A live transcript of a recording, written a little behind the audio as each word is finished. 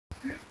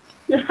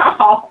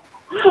Oh,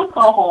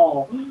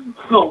 oh,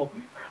 oh,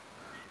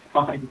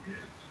 fine.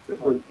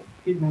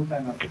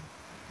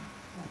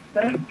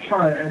 Don't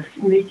try it,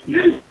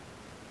 sneaky.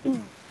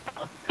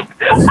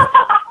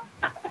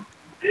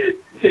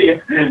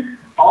 See,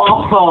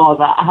 oh,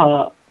 that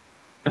hurt.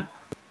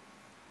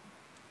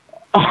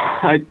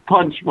 I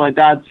punched my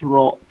dad's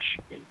rotch.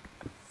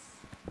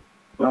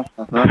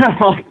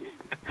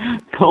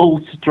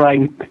 Full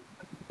strength.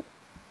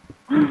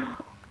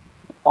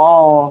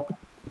 Oh.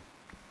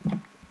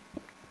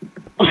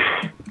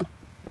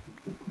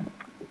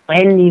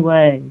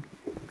 Anyway.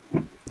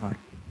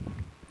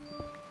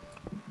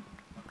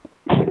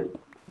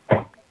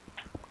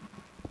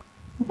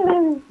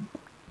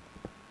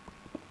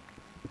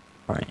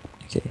 Right,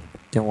 okay.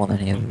 Don't want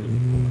any of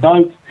them.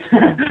 Don't.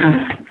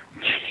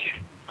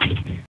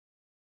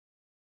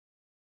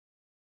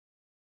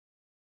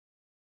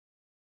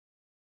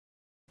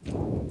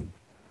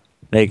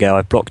 There you go,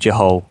 I've blocked your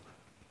hole.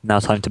 Now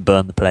time to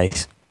burn the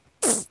place.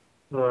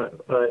 Right.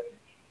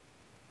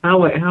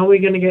 How are we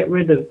going to get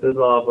rid of the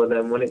lava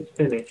then when it's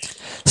finished?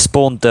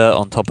 Spawn dirt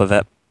on top of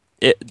it.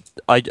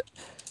 I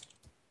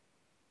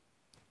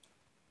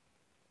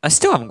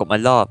still haven't got my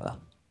lava.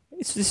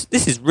 This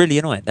is really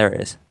annoying. There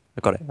it is.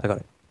 I got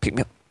it. Pick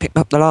me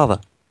up the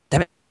lava.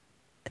 Damn it.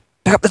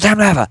 Pick up the damn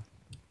lava.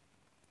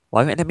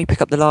 Why won't it let me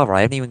pick up the lava?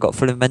 I haven't even got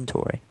full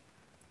inventory.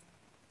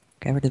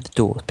 Get rid of the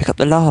doors. Pick up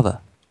the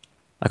lava.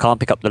 I can't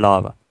pick up the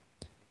lava.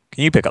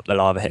 Can you pick up the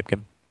lava,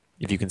 Hipkin?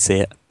 If you can see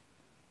it.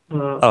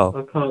 Oh.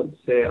 I can't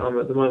see it.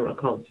 At the moment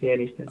I can't see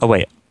anything. Oh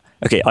wait.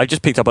 Okay, I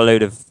just picked up a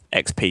load of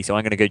XP, so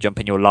I'm gonna go jump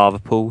in your lava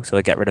pool so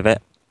I get rid of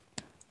it.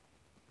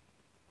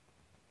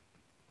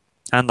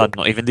 And I'm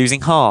not even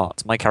losing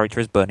hearts. My character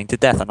is burning to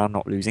death and I'm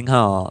not losing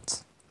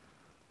hearts.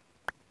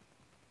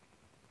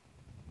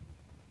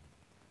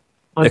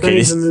 I don't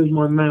even lose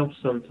my mouse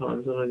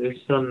sometimes and I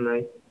just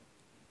suddenly...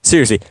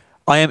 Seriously,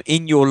 I am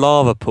in your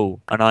lava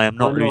pool and I am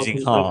not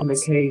losing hearts. I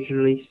can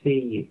occasionally see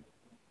you.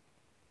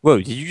 Whoa,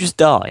 did you just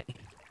die?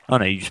 Oh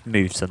no, you just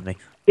moved suddenly.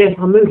 Yes,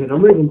 I'm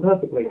moving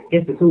perfectly.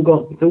 Yes, it's all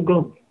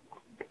gone.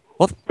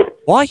 What?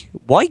 Why?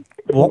 What?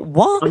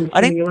 I'm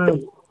spinning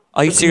around.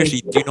 I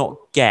seriously do not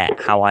get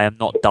how I am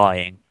not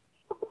dying.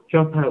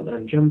 Jump out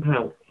then, jump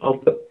out.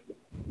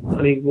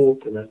 I need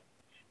water then.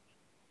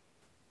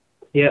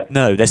 Yeah.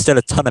 No, there's still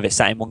a ton of it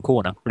sat in one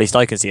corner. At least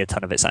I can see a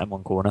ton of it sat in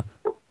one corner.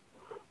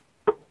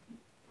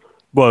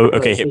 Whoa,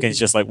 okay, Hipkins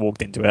just like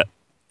walked into it.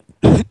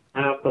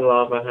 Out the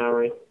lava,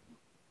 Harry.